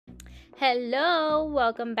Hello,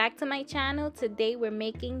 welcome back to my channel. Today we're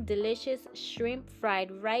making delicious shrimp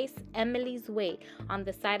fried rice Emily's way. On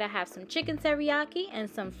the side I have some chicken teriyaki and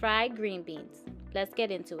some fried green beans. Let's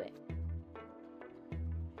get into it.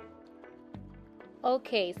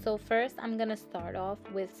 Okay, so first I'm gonna start off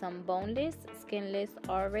with some boneless, skinless,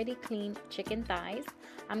 already cleaned chicken thighs.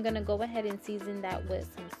 I'm gonna go ahead and season that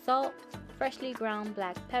with some salt, freshly ground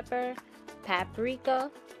black pepper,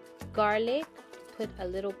 paprika, garlic. Put a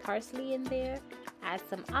little parsley in there, add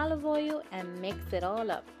some olive oil and mix it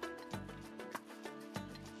all up.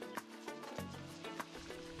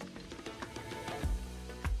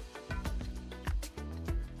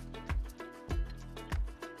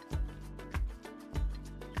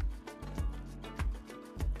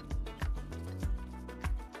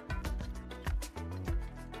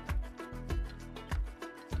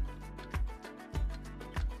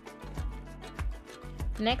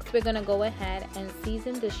 Next, we're gonna go ahead and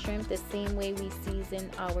season the shrimp the same way we season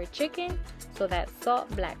our chicken. So that's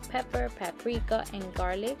salt, black pepper, paprika, and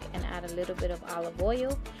garlic, and add a little bit of olive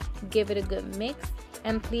oil. Give it a good mix.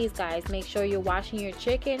 And please guys, make sure you're washing your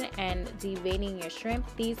chicken and deveining your shrimp.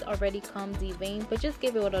 These already come deveined, but just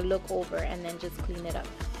give it a look over and then just clean it up.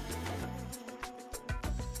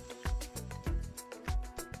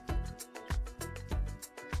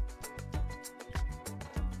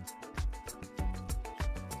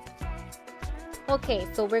 Okay,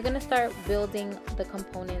 so we're gonna start building the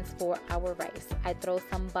components for our rice. I throw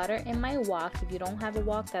some butter in my wok. If you don't have a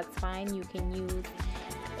wok, that's fine. You can use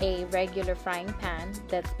a regular frying pan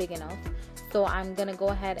that's big enough. So I'm gonna go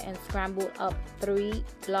ahead and scramble up 3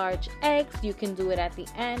 large eggs. You can do it at the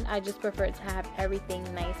end. I just prefer to have everything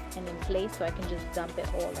nice and in place so I can just dump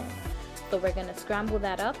it all in. So we're gonna scramble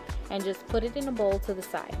that up and just put it in a bowl to the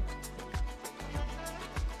side.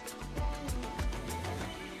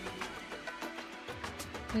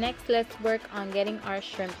 Next, let's work on getting our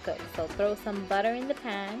shrimp cooked. So throw some butter in the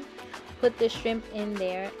pan, put the shrimp in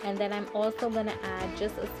there, and then I'm also gonna add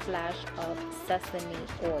just a splash of sesame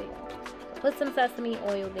oil. Put some sesame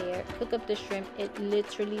oil there, cook up the shrimp. It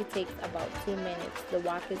literally takes about 2 minutes. The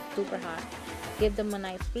wok is super hot. Give them a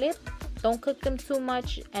nice flip. Don't cook them too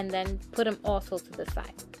much, and then put them also to the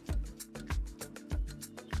side.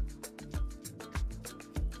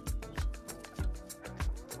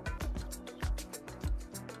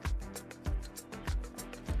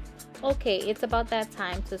 Okay, it's about that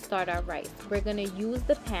time to start our rice. We're gonna use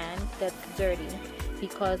the pan that's dirty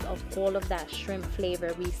because of all of that shrimp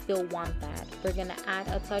flavor. We still want that. We're gonna add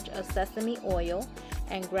a touch of sesame oil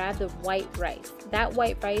and grab the white rice. That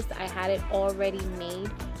white rice, I had it already made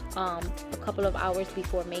a couple of hours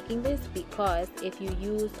before making this, because if you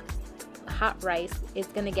use hot rice, it's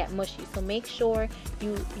gonna get mushy. So make sure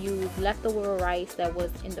you use leftover rice that was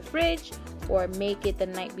in the fridge, or make it the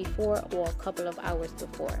night before or a couple of hours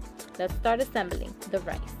before. Let's start assembling the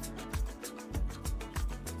rice.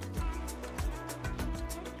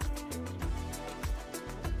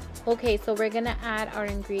 Okay, so we're gonna add our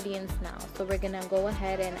ingredients now. So we're gonna go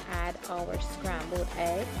ahead and add our scrambled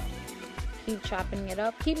eggs. Keep chopping it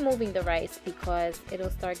up. Keep moving the rice because it'll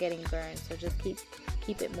start getting burned. So just keep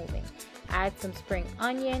it moving. Add some spring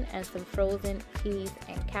onion and some frozen peas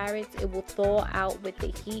and carrots. It will thaw out with the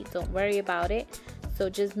heat. Don't worry about it. So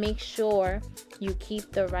just make sure you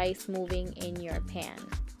keep the rice moving in your pan.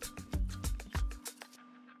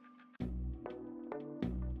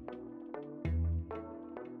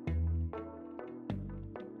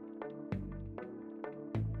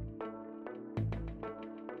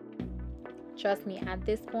 Trust me, at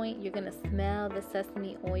this point, you're gonna smell the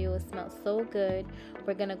sesame oil. It smells so good.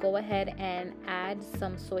 We're gonna go ahead and add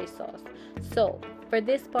some soy sauce. So for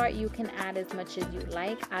this part, you can add as much as you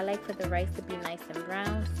like. I like for the rice to be nice and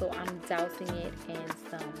brown, so I'm dousing it in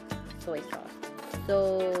some soy sauce.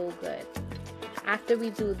 So good. After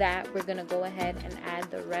we do that, we're gonna go ahead and add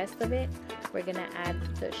the rest of it. We're gonna add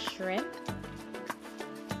the shrimp.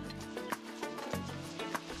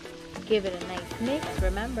 Give it a nice mix.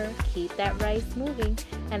 Remember, keep that rice moving.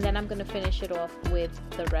 And then I'm going to finish it off with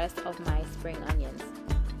the rest of my spring onions.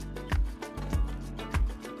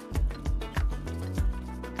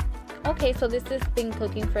 Okay, so this has been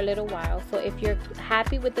cooking for a little while. So if you're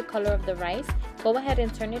happy with the color of the rice, go ahead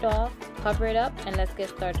and turn it off, cover it up, and let's get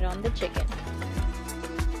started on the chicken.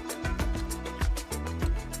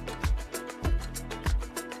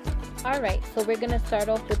 Alright, so we're gonna start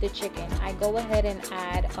off with the chicken. I go ahead and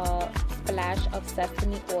add a splash of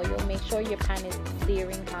sesame oil. Make sure your pan is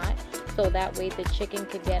searing hot, so that way the chicken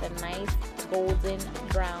could get a nice golden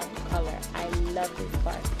brown color. I love this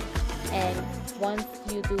part. And once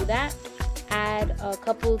you do that, add a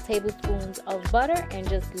couple tablespoons of butter and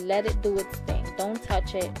just let it do its thing. Don't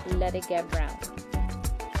touch it, let it get brown.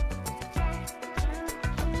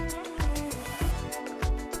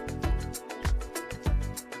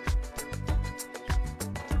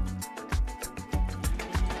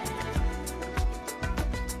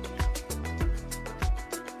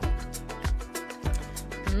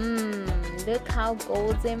 Look how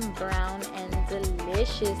golden brown and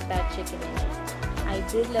delicious that chicken is. I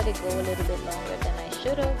did let it go a little bit longer than I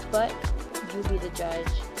should have, but you be the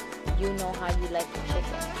judge. You know how you like the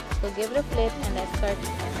chicken. So give it a flip and let's start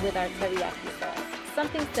with our teriyaki sauce.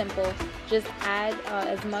 Something simple, just add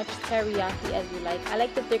as much teriyaki as you like. I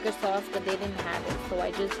like the thicker sauce, but they didn't have it, so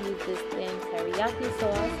I just used this thin teriyaki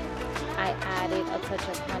sauce. I added a touch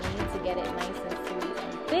of honey to get it nice and sweet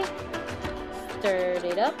and thick. Stirred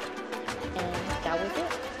it up, and that was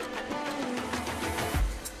it.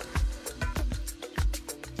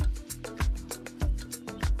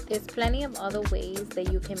 There's plenty of other ways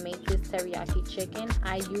that you can make this teriyaki chicken.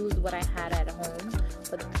 I used what I had at home,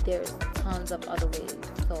 but there's tons of other ways.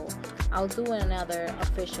 So I'll do another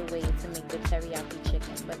official way to make the teriyaki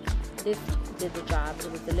chicken, but this did the job.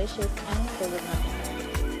 It was delicious and there was nothing else.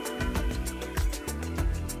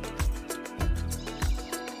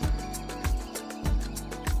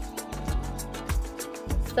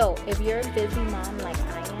 So if you're a busy mom like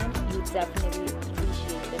I am, you definitely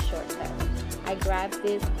appreciate the shortcut. I grabbed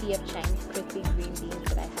this P.F. Chang's crispy green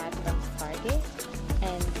beans that I had from Target,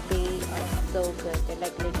 and they are so good. They're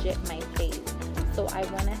like legit my fave. So I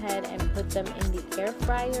went ahead and put them in the air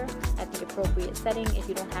fryer at the appropriate setting. If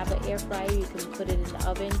you don't have an air fryer, you can put it in the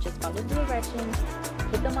oven. Just follow the directions,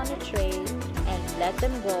 put them on a tray, and let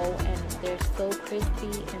them go. And they're so crispy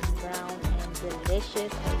and brown and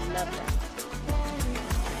delicious. I love them.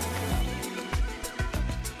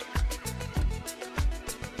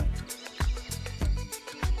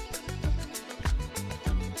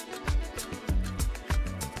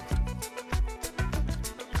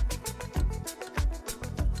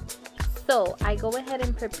 So I go ahead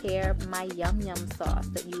and prepare my yum yum sauce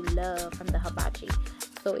that you love from the hibachi.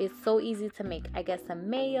 So it's so easy to make. I get some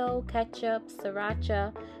mayo, ketchup,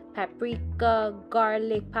 sriracha, paprika,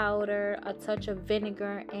 garlic powder, a touch of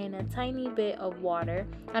vinegar, and a tiny bit of water.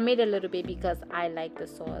 I made a little bit because I like the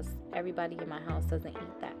sauce. Everybody in my house doesn't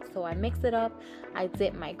eat that. So I mix it up. I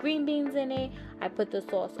dip my green beans in it. I put the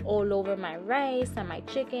sauce all over my rice and my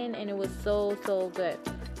chicken, and it was so good.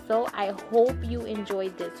 So I hope you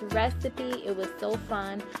enjoyed this recipe. It was so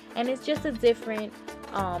fun, and it's just a different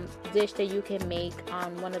dish that you can make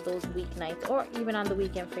on one of those weeknights or even on the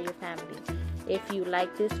weekend for your family. If you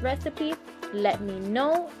like this recipe, let me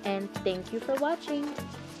know, and thank you for watching.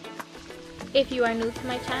 If you are new to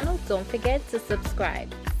my channel, don't forget to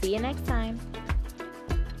subscribe. See you next time.